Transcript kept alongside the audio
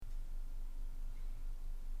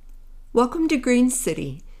Welcome to Green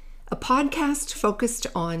City, a podcast focused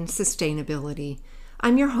on sustainability.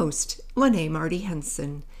 I'm your host, Lene Marty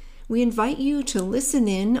Henson. We invite you to listen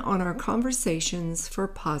in on our conversations for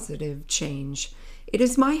positive change. It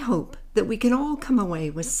is my hope that we can all come away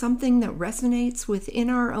with something that resonates within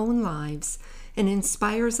our own lives and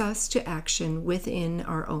inspires us to action within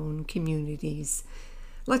our own communities.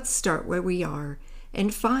 Let's start where we are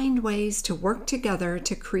and find ways to work together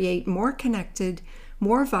to create more connected,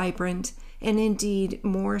 more vibrant, and indeed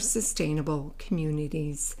more sustainable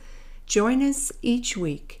communities. Join us each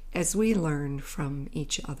week as we learn from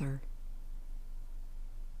each other.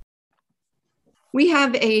 We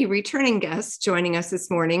have a returning guest joining us this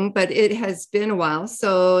morning, but it has been a while,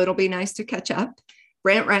 so it'll be nice to catch up.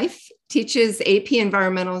 Brant Rife teaches AP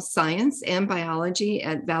Environmental Science and Biology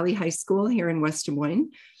at Valley High School here in West Des Moines,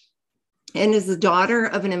 and is the daughter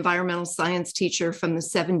of an environmental science teacher from the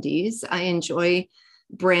 70s. I enjoy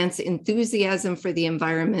Brant's enthusiasm for the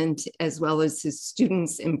environment, as well as his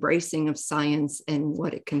students' embracing of science and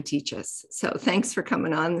what it can teach us. So thanks for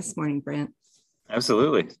coming on this morning, Brant.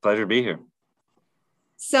 Absolutely. It's a pleasure to be here.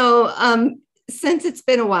 So since it's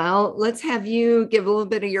been a while, let's have you give a little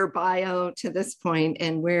bit of your bio to this point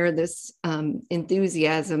and where this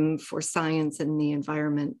enthusiasm for science and the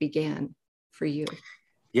environment began for you.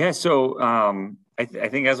 Yeah, so I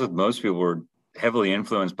think as with most people, we're heavily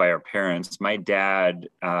influenced by our parents. My dad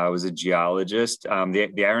was a geologist.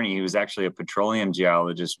 The irony, he was actually a petroleum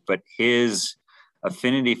geologist, but his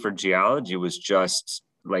affinity for geology was just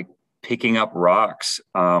like picking up rocks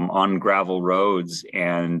on gravel roads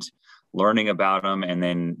and learning about them, and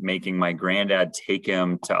then making my granddad take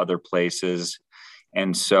him to other places.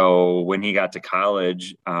 And so when he got to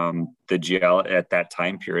college, at that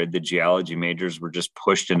time period, the geology majors were just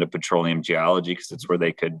pushed into petroleum geology because it's where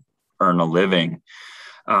they could earn a living.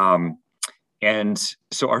 And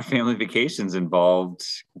so our family vacations involved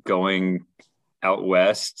going out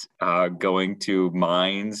west, going to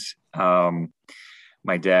mines.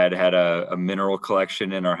 My dad had a mineral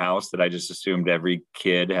collection in our house that I just assumed every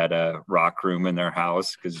kid had a rock room in their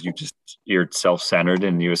house, because you're self-centered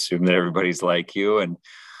and you assume that everybody's like you. And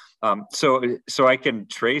so I can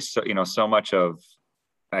trace, so much of,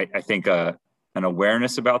 I think, an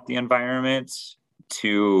awareness about the environment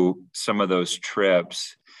to some of those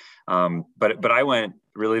trips. But I went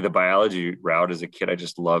really the biology route as a kid. I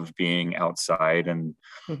just loved being outside and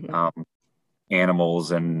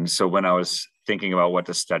animals. And so when I was thinking about what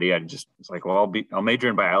to study, I just was like, well, I'll major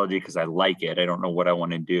in biology because I like it. I don't know what I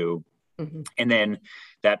want to do. And then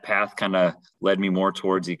that path kind of led me more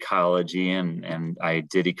towards ecology, and I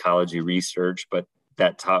did ecology research, but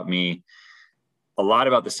that taught me a lot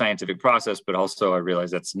about the scientific process, but also I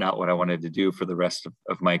realized that's not what I wanted to do for the rest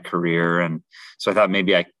of my career. And so I thought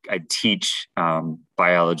maybe I'd teach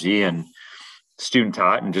biology, and student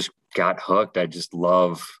taught, and just got hooked. I just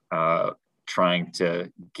love trying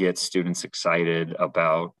to get students excited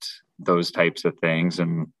about those types of things.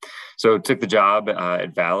 And so took the job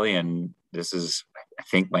at Valley, and this is, I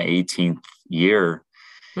think, my 18th year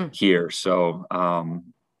here. So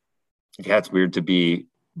yeah, it's weird to be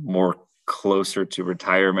more closer to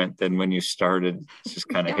retirement than when you started. It just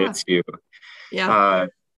kind of hits you. But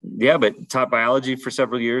taught biology for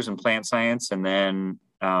several years and plant science, and then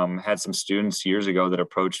had some students years ago that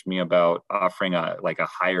approached me about offering a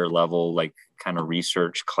higher level, kind of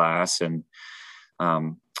research class. And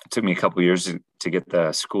it took me a couple of years to get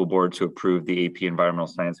the school board to approve the AP Environmental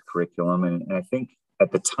Science curriculum. And I think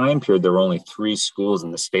at the time period, there were only 3 schools in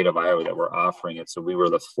the state of Iowa that were offering it. So we were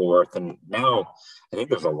the 4th. And now I think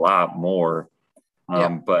there's a lot more.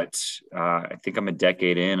 But I think I'm a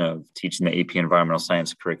decade in of teaching the AP Environmental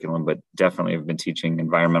Science curriculum, but definitely have been teaching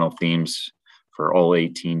environmental themes for all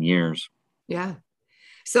 18 years. Yeah.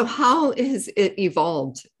 So how has it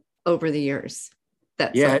evolved over the years,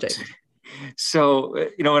 that subject? So,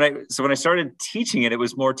 when I started teaching it, it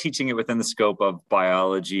was more teaching it within the scope of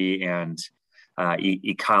biology and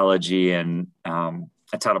ecology. And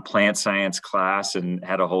I taught a plant science class and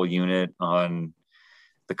had a whole unit on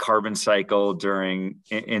the carbon cycle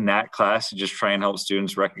in that class, to just try and help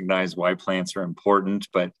students recognize why plants are important.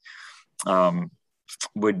 But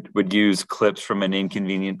would use clips from An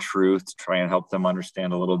Inconvenient Truth to try and help them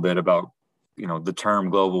understand a little bit about, the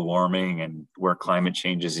term global warming and where climate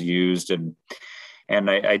change is used. And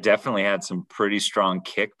I definitely had some pretty strong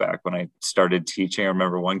kickback when I started teaching. I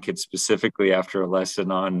remember one kid specifically, after a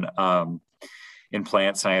lesson on in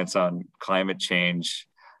plant science on climate change,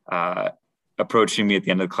 approaching me at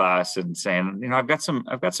the end of the class and saying, I've got some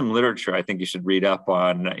literature I think you should read up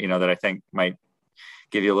on, that I think might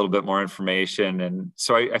give you a little bit more information. And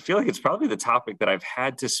so I feel like it's probably the topic that I've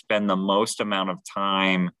had to spend the most amount of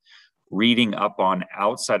time reading up on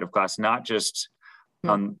outside of class, not just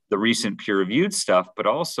on the recent peer-reviewed stuff, but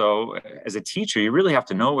also as a teacher, you really have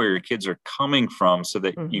to know where your kids are coming from so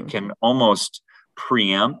that you can almost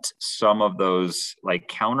preempt some of those like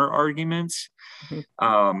counter arguments.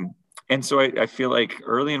 And so I feel like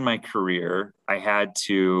early in my career, I had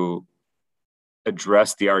to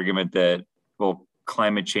address the argument that, well,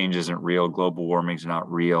 climate change isn't real, global warming is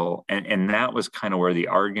not real. And that was kind of where the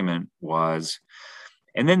argument was.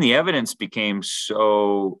 And then the evidence became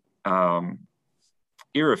so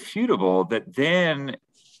irrefutable that then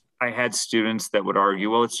I had students that would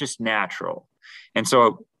argue, well, it's just natural. And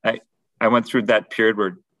so I went through that period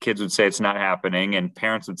where kids would say it's not happening and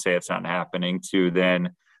parents would say it's not happening, to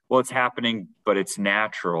then, well, it's happening, but it's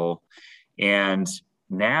natural. And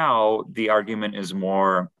now the argument is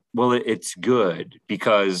more, well, it's good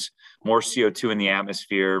because more CO2 in the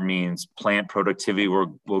atmosphere means plant productivity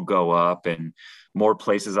will go up and more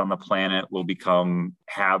places on the planet will become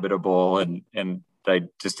habitable. And I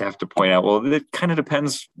just have to point out, well, it kind of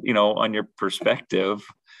depends, on your perspective.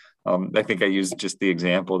 I think I used just the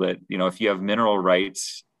example that, if you have mineral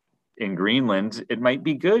rights in Greenland, it might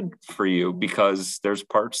be good for you because there's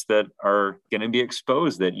parts that are going to be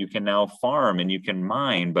exposed that you can now farm and you can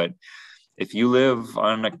mine. But if you live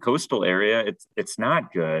on a coastal area, it's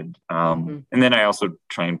not good. And then I also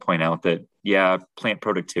try and point out that, yeah, plant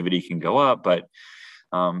productivity can go up, but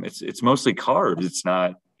it's mostly carbs. It's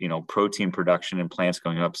not, protein production in plants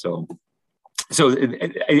going up. So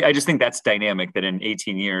I just think that's dynamic, that in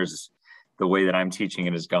 18 years, the way that I'm teaching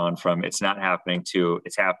it has gone from it's not happening to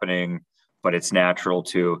it's happening, but it's natural,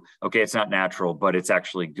 to, okay, it's not natural, but it's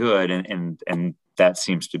actually good. And that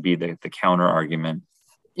seems to be the counter argument.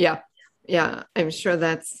 Yeah. I'm sure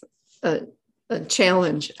that's a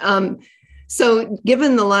challenge. So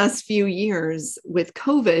given the last few years with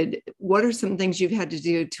COVID, what are some things you've had to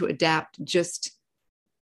do to adapt just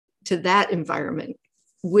to that environment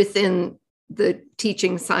within the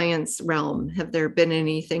teaching science realm? Have there been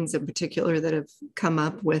any things in particular that have come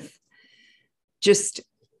up with just,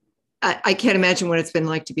 I can't imagine what it's been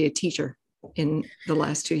like to be a teacher in the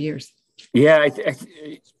last 2 years. Yeah,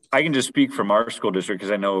 I can just speak from our school district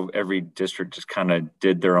because I know every district just kind of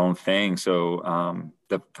did their own thing. So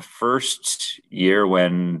the first year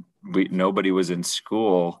when nobody was in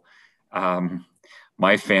school,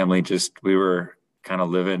 my family we were kind of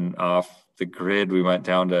living off the grid. We went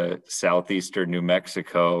down to southeastern New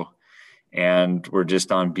Mexico and we're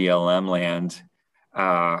just on BLM land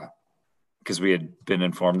because we had been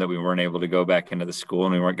informed that we weren't able to go back into the school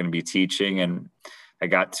and we weren't going to be teaching. And I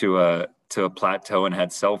got to a plateau and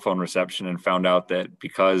had cell phone reception and found out that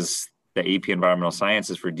because the AP Environmental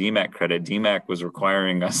Sciences for DMACC credit, DMACC was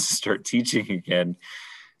requiring us to start teaching again.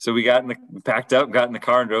 So we packed up, got in the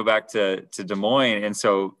car and drove back to Des Moines. And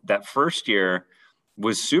so that first year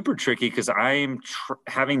was super tricky because I'm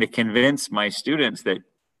having to convince my students that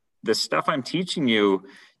the stuff I'm teaching you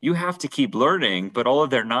have to keep learning, but all of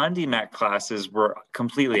their non-DMACC classes were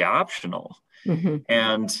completely optional.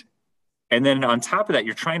 And then on top of that,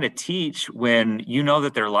 you're trying to teach when you know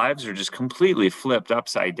that their lives are just completely flipped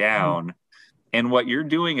upside down. And what you're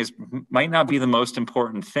doing might not be the most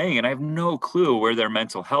important thing. And I have no clue where their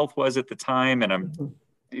mental health was at the time. And I'm,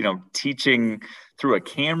 teaching through a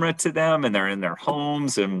camera to them and they're in their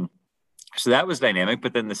homes. And so that was dynamic.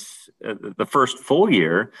 But then the first full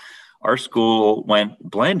year, our school went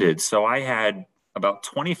blended. So I had about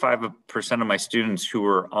 25% of my students who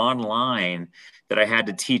were online that I had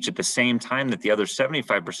to teach at the same time that the other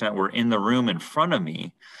 75% were in the room in front of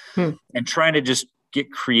me, and trying to just get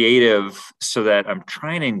creative so that I'm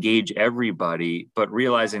trying to engage everybody, but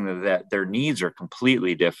realizing that their needs are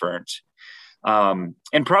completely different.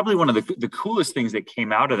 And probably one of the coolest things that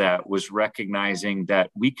came out of that was recognizing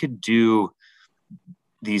that we could do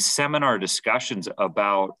these seminar discussions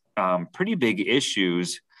about pretty big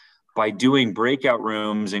issues by doing breakout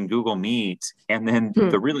rooms in Google Meet. And then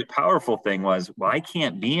the really powerful thing was, well, I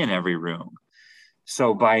can't be in every room.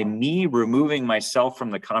 So by me removing myself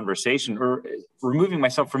from the conversation, or removing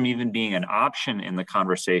myself from even being an option in the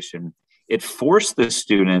conversation, it forced the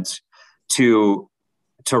students to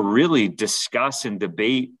really discuss and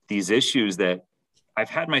debate these issues that I've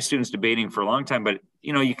had my students debating for a long time, but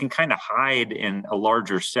you can kind of hide in a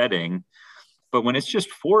larger setting. But when it's just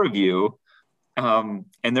four of you, and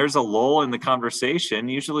there's a lull in the conversation,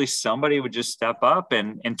 usually somebody would just step up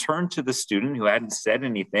and turn to the student who hadn't said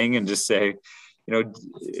anything and just say,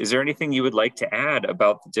 is there anything you would like to add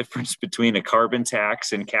about the difference between a carbon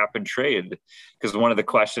tax and cap and trade? Because one of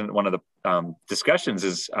the discussions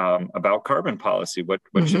is about carbon policy. What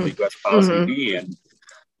should the U.S. policy be?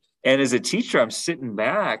 And as a teacher, I'm sitting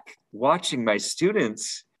back watching my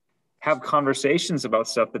students have conversations about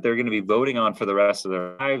stuff that they're going to be voting on for the rest of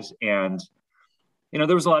their lives. And,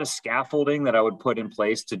 there was a lot of scaffolding that I would put in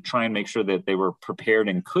place to try and make sure that they were prepared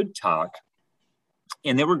and could talk.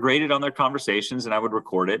 And they were graded on their conversations, and I would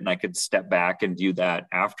record it, and I could step back and view that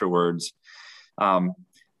afterwards. But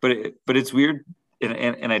it's weird.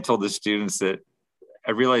 And I told the students that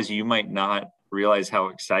I realize you might not realize how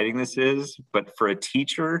exciting this is, but for a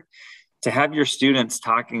teacher to have your students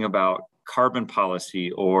talking about carbon policy,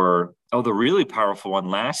 or, the really powerful one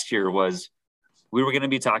last year was we were going to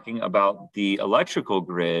be talking about the electrical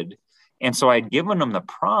grid. And so I'd given them the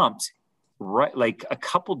prompt right, like a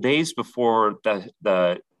couple days before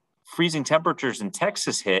the freezing temperatures in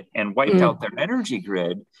Texas hit and wiped out their energy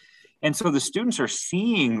grid. And so the students are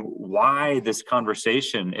seeing why this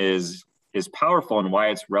conversation is powerful and why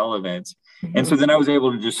it's relevant. And so then I was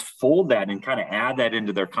able to just fold that and kind of add that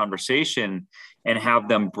into their conversation and have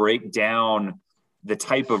them break down the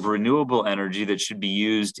type of renewable energy that should be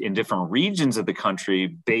used in different regions of the country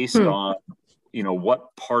based on,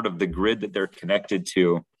 what part of the grid that they're connected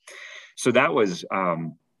to. So that was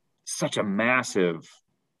such a massive,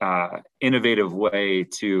 innovative way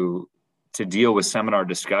to deal with seminar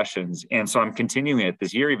discussions. And so I'm continuing it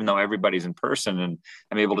this year, even though everybody's in person, and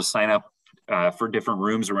I'm able to sign up for different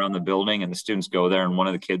rooms around the building, and the students go there, and one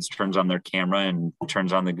of the kids turns on their camera and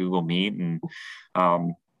turns on the Google Meet. And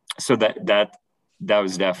so that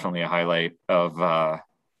was definitely a highlight of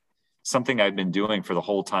something I've been doing for the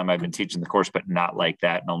whole time I've been teaching the course, but not like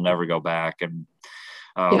that. And I'll never go back. And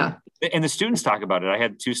and the students talk about it. I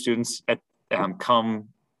had two students come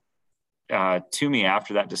to me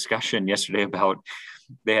after that discussion yesterday about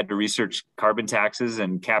they had to research carbon taxes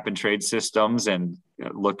and cap and trade systems and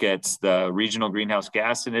look at the Regional Greenhouse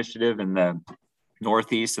Gas Initiative in the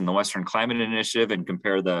Northeast and the Western Climate Initiative and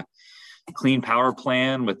compare the Clean Power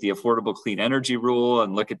Plan with the Affordable Clean Energy Rule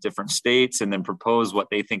and look at different states and then propose what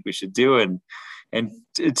they think we should do. And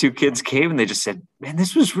two kids came and they just said, man,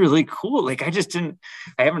 this was really cool. Like, I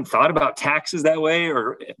haven't thought about taxes that way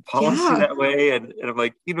or policy that way. And I'm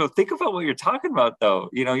like, think about what you're talking about though.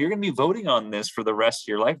 You're going to be voting on this for the rest of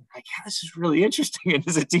your life. I'm like, yeah, this is really interesting. And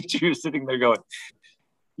as a teacher, you're sitting there going,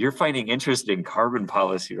 you're finding interest in carbon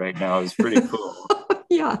policy right now is pretty cool.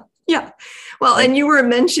 Yeah. Well, and you were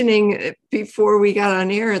mentioning before we got on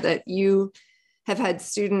air that you have had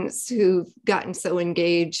students who've gotten so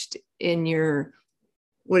engaged in your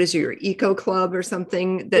eco club or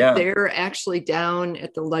something that they're actually down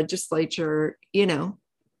at the legislature,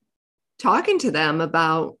 talking to them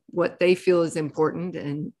about what they feel is important,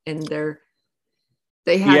 and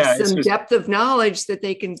they have some depth of knowledge that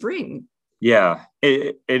they can bring. Yeah,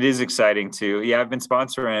 it is exciting too. Yeah, I've been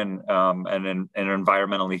sponsoring an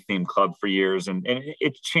environmentally themed club for years, and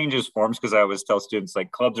it changes forms because I always tell students,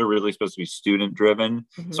 like, clubs are really supposed to be student driven.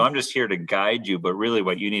 Mm-hmm. So I'm just here to guide you, but really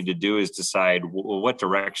what you need to do is decide, well, what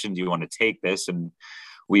direction do you want to take this? And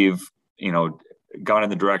we've, gone in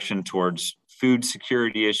the direction towards food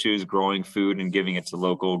security issues, growing food and giving it to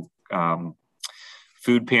local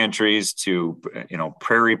food pantries, to,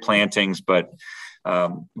 prairie plantings, but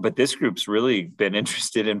this group's really been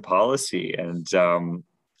interested in policy. And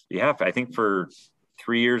I think for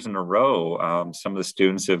 3 years in a row, some of the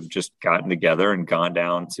students have just gotten together and gone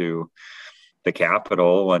down to the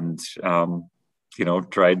Capitol and,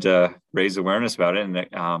 tried to raise awareness about it.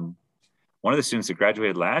 And one of the students that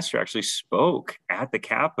graduated last year actually spoke at the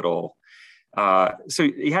Capitol. So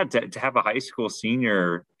you had to have a high school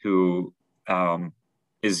senior who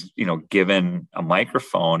is, given a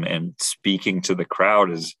microphone and speaking to the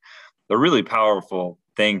crowd is a really powerful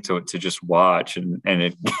thing to just watch. And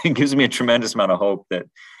it gives me a tremendous amount of hope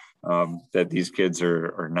that these kids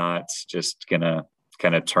are not just going to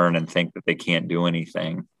kind of turn and think that they can't do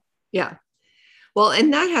anything. Yeah. Well,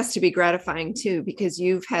 and that has to be gratifying too, because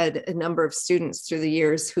you've had a number of students through the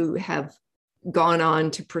years who have gone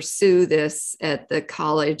on to pursue this at the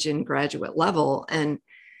college and graduate level. And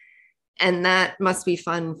that must be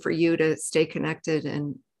fun for you to stay connected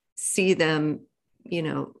and see them,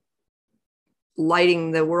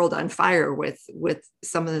 lighting the world on fire with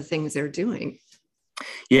some of the things they're doing.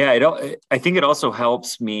 Yeah, I think it also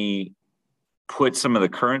helps me put some of the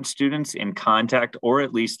current students in contact, or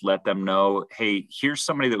at least let them know, hey, here's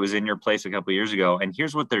somebody that was in your place a couple of years ago, and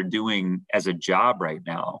here's what they're doing as a job right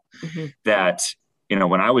now. Mm-hmm. That,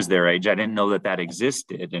 when I was their age, I didn't know that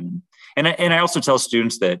existed. And I also tell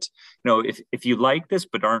students that, if you like this,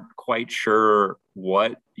 but aren't quite sure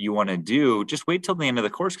what you want to do, just wait till the end of the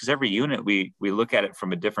course. Because every unit we look at it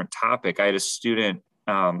from a different topic. I had a student,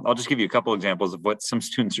 I'll just give you a couple examples of what some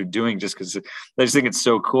students are doing, just because I just think it's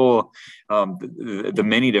so cool, the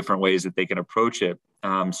many different ways that they can approach it.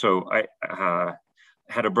 So I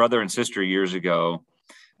had a brother and sister years ago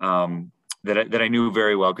that I knew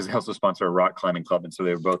very well, because they also sponsor a rock climbing club. And so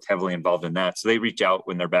they were both heavily involved in that. So they reach out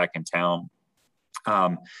when they're back in town.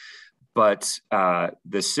 But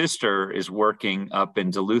the sister is working up in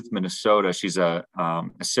Duluth, Minnesota. She's a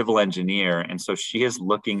civil engineer. And so she is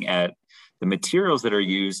looking at the materials that are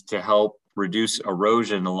used to help reduce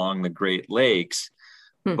erosion along the Great Lakes,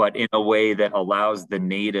 but in a way that allows the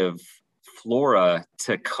native flora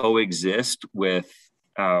to coexist with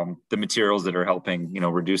the materials that are helping,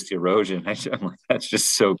 reduce the erosion. I'm like, that's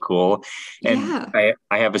just so cool. And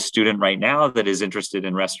I have a student right now that is interested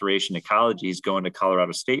in restoration ecology. He's going to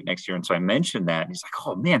Colorado State next year. And so I mentioned that, and he's like,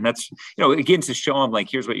 oh man, that's, again, to show him, like,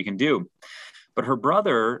 here's what you can do. But her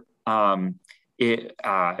brother,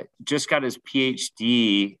 just got his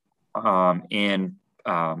PhD in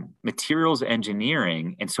materials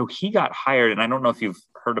engineering. And so he got hired, and I don't know if you've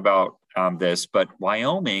heard about this, but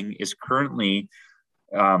Wyoming is currently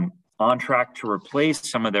on track to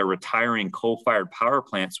replace some of their retiring coal-fired power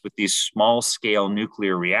plants with these small-scale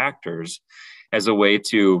nuclear reactors as a way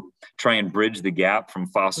to try and bridge the gap from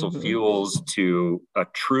fossil fuels to a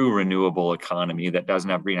true renewable economy that doesn't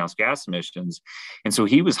have greenhouse gas emissions. And so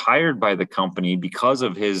he was hired by the company because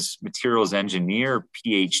of his materials engineer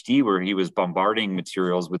PhD, where he was bombarding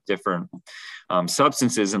materials with different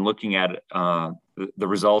substances and looking at the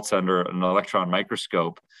results under an electron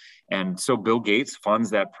microscope. And so Bill Gates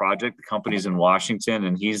funds that project. The company's in Washington,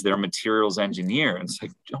 and he's their materials engineer. And it's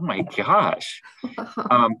like, oh my gosh.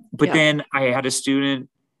 Then I had a student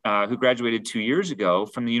who graduated 2 years ago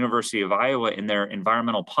from the University of Iowa in their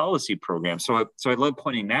environmental policy program. So I love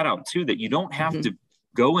pointing that out too, that you don't have to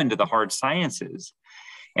go into the hard sciences.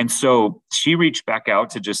 And so she reached back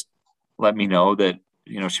out to just let me know that,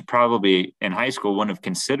 she probably in high school wouldn't have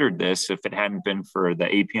considered this if it hadn't been for the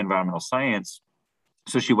AP Environmental Science.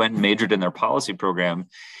 So she went and majored in their policy program,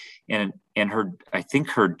 and I think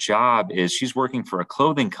her job is she's working for a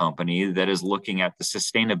clothing company that is looking at the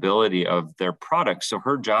sustainability of their products. So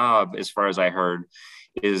her job, as far as I heard,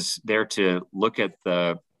 is there to look at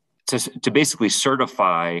to basically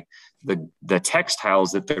certify the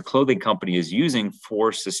textiles that their clothing company is using for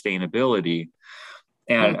sustainability.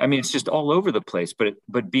 And I mean, it's just all over the place, but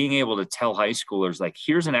being able to tell high schoolers, like,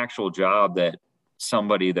 here's an actual job that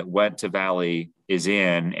somebody that went to Valley is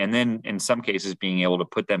in, and then in some cases being able to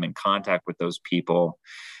put them in contact with those people,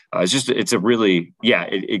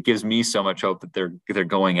 it gives me so much hope that they're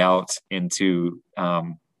going out into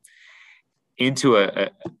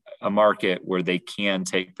a market where they can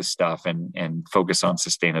take the stuff and focus on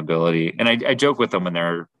sustainability. And I joke with them when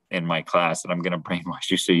they're in my class that I'm going to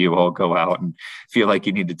brainwash you so you all go out and feel like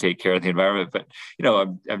you need to take care of the environment. But,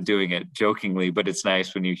 I'm doing it jokingly, but it's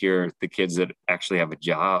nice when you hear the kids that actually have a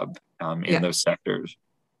job in those sectors.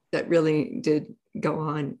 That really did go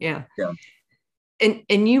on. Yeah. Yeah.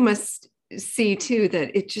 And you must see too,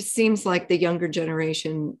 that it just seems like the younger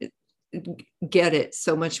generation get it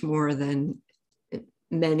so much more than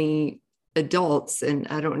many adults. And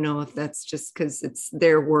I don't know if that's just because it's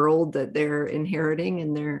their world that they're inheriting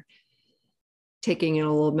and they're taking it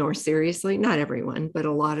a little more seriously. Not everyone, but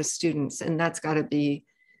a lot of students. And that's got to be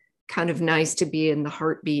kind of nice to be in the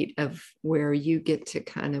heartbeat of where you get to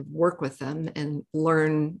kind of work with them and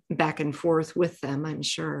learn back and forth with them, I'm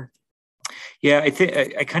sure. Yeah, I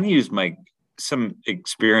think I kind of used some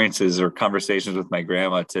experiences or conversations with my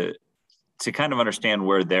grandma to kind of understand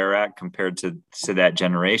where they're at compared to that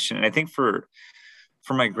generation. And I think for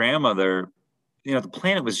my grandmother, the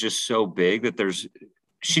planet was just so big that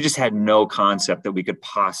she just had no concept that we could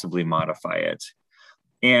possibly modify it.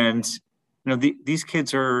 And, these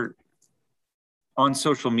kids are on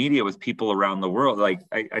social media with people around the world. Like,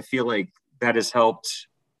 I feel like that has helped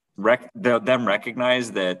them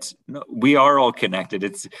recognize that we are all connected.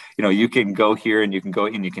 It's, you can go here and you can go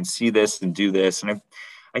and you can see this and do this. And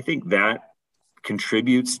I think that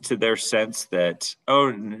contributes to their sense that, oh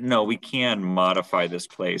no, we can modify this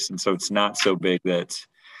place. And so it's not so big that,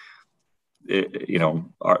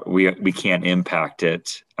 we can't impact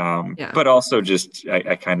it. But also just,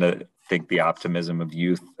 I kind of think the optimism of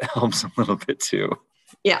youth helps a little bit too.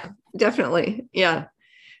 Yeah, definitely. Yeah.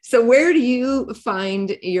 So where do you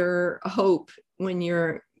find your hope when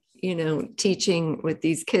you're, teaching with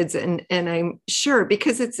these kids? And I'm sure,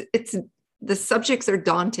 because it's the subjects are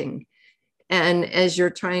daunting. And as you're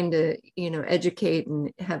trying to, educate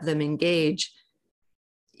and have them engage,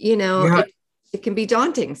 Yeah. it can be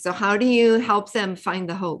daunting. So how do you help them find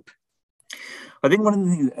the hope? I think one of the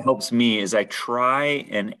things that helps me is I try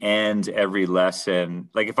and end every lesson.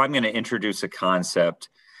 Like if I'm going to introduce a concept,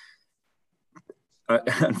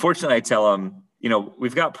 unfortunately, I tell them,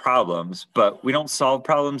 we've got problems, but we don't solve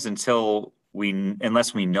problems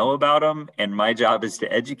unless we know about them. And my job is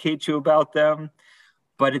to educate you about them.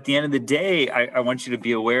 But at the end of the day, I want you to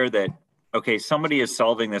be aware that, okay, somebody is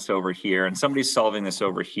solving this over here and somebody's solving this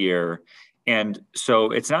over here. And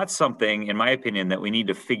so it's not something, in my opinion, that we need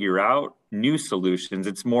to figure out new solutions.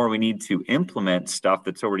 It's more we need to implement stuff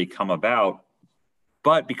that's already come about.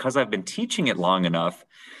 But because I've been teaching it long enough,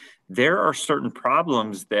 there are certain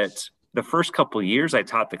problems that the first couple of years I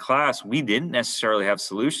taught the class, we didn't necessarily have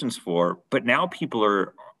solutions for, but now people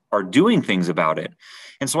are doing things about it.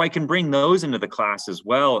 And so I can bring those into the class as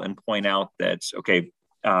well and point out that, okay,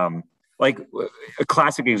 like a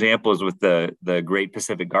classic example is with the Great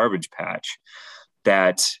Pacific Garbage Patch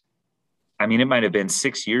that, it might have been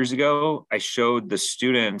 6 years ago. I showed the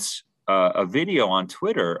students a video on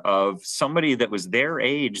Twitter of somebody that was their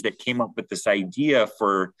age that came up with this idea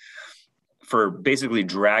for basically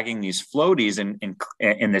dragging these floaties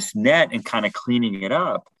in this net and kind of cleaning it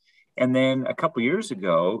up. And then a couple years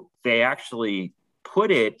ago, they actually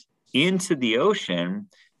put it into the ocean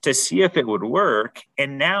to see if it would work.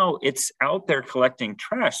 And now it's out there collecting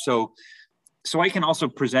trash. So I can also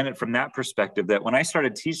present it from that perspective that when I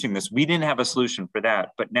started teaching this, we didn't have a solution for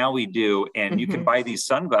that, but now we do. And you can buy these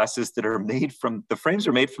sunglasses that are the frames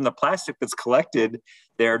are made from the plastic that's collected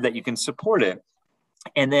there that you can support it.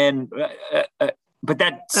 And then, but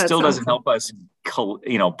that still doesn't help us,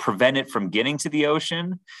 prevent it from getting to the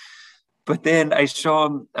ocean. But then I show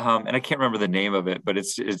him, and I can't remember the name of it, but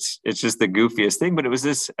it's just the goofiest thing. But it was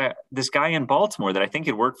this guy in Baltimore that I think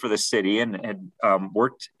had worked for the city and had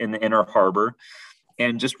worked in the Inner Harbor,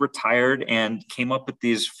 and just retired and came up with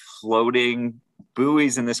these floating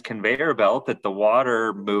buoys in this conveyor belt that the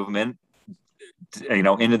water movement,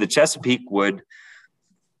 into the Chesapeake would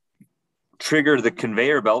trigger the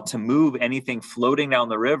conveyor belt to move anything floating down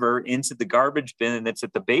the river into the garbage bin that's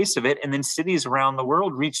at the base of it. And then cities around the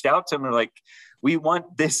world reached out to them and were like, we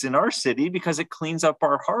want this in our city because it cleans up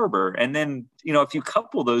our harbor. And then, if you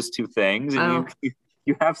couple those two things and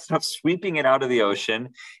you have stuff sweeping it out of the ocean,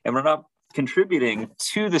 and we're not contributing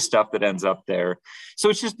to the stuff that ends up there. So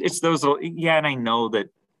it's those little, and I know that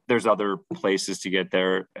there's other places to get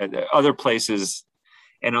there, other places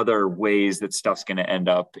and other ways that stuff's going to end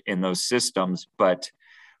up in those systems. But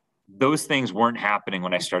those things weren't happening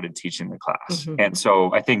when I started teaching the class. And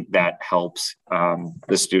so I think that helps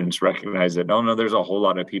the students recognize that, no, there's a whole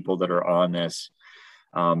lot of people that are on this.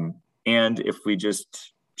 And if we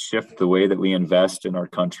just shift the way that we invest in our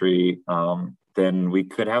country, then we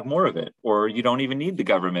could have more of it. Or you don't even need the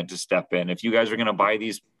government to step in. If you guys are going to buy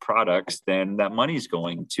these products, then that money's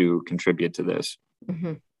going to contribute to this.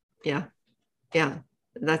 Yeah.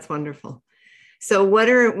 That's wonderful. So what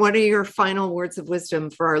are your final words of wisdom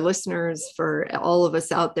for our listeners, for all of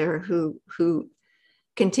us out there who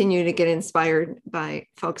continue to get inspired by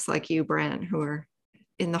folks like you, Brant, who are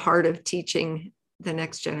in the heart of teaching the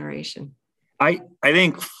next generation? I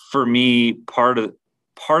think for me, part of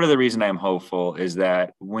the reason I'm hopeful is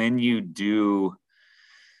that when you do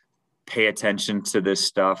pay attention to this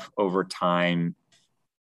stuff over time,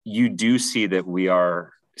 you do see that we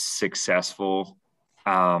are successful.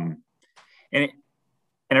 And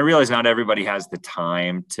I realize not everybody has the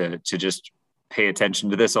time to just pay attention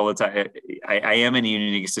to this all the time. I am in a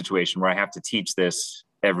unique situation where I have to teach this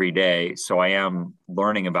every day. So I am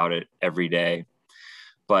learning about it every day.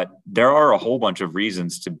 But there are a whole bunch of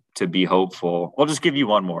reasons to be hopeful. I'll just give you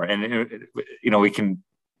one more. And, we can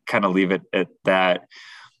kind of leave it at that.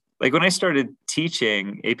 Like when I started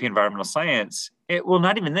teaching AP Environmental Science,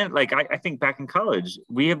 not even then, like I think back in college,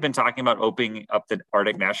 we have been talking about opening up the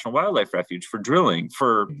Arctic National Wildlife Refuge for drilling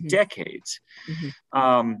for decades.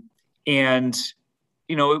 And,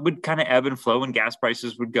 it would kind of ebb and flow when gas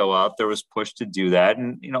prices would go up. There was push to do that.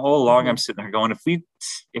 And, all along I'm sitting there going,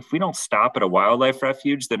 if we don't stop at a wildlife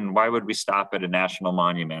refuge, then why would we stop at a national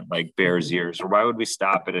monument like Bears Ears? Or why would we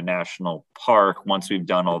stop at a national park once we've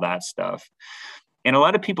done all that stuff? And a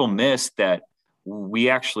lot of people miss that we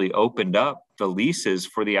actually opened up the leases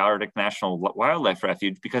for the Arctic National Wildlife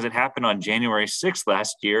Refuge because it happened on January 6th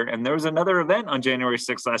last year. And there was another event on January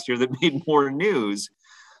 6th last year that made more news.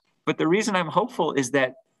 But the reason I'm hopeful is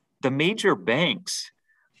that the major banks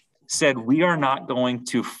said, we are not going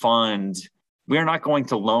to fund we are not going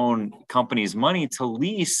to loan companies money to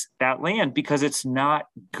lease that land because it's not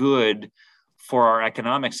good for our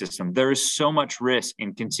economic system. There is so much risk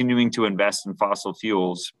in continuing to invest in fossil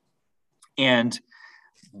fuels. And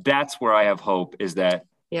that's where I have hope, is that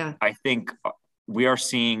I think we are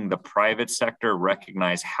seeing the private sector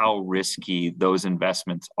recognize how risky those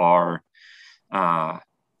investments are.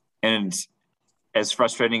 And as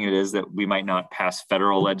frustrating it is that we might not pass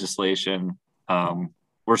federal legislation,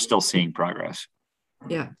 we're still seeing progress.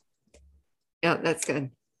 Yeah, that's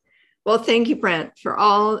good. Well, thank you, Brent, for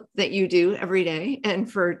all that you do every day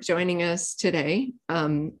and for joining us today.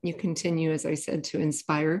 You continue, as I said, to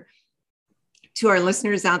inspire. To our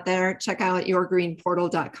listeners out there, check out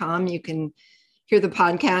yourgreenportal.com. You can hear the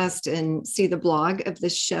podcast and see the blog of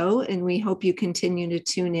this show, and we hope you continue to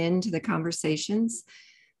tune in to the conversations.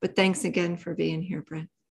 But thanks again for being here, Brent.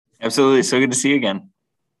 Absolutely. So good to see you again.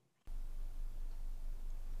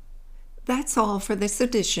 That's all for this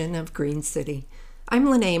edition of Green City. I'm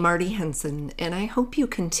Lene Marty Henson, and I hope you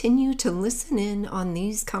continue to listen in on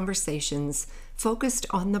these conversations focused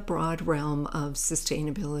on the broad realm of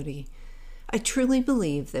sustainability. I truly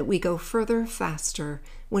believe that we go further faster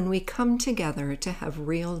when we come together to have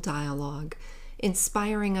real dialogue,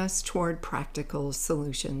 inspiring us toward practical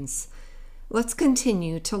solutions. Let's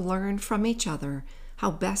continue to learn from each other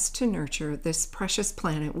how best to nurture this precious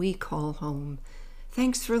planet we call home.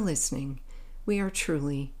 Thanks for listening. We are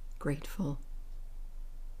truly grateful.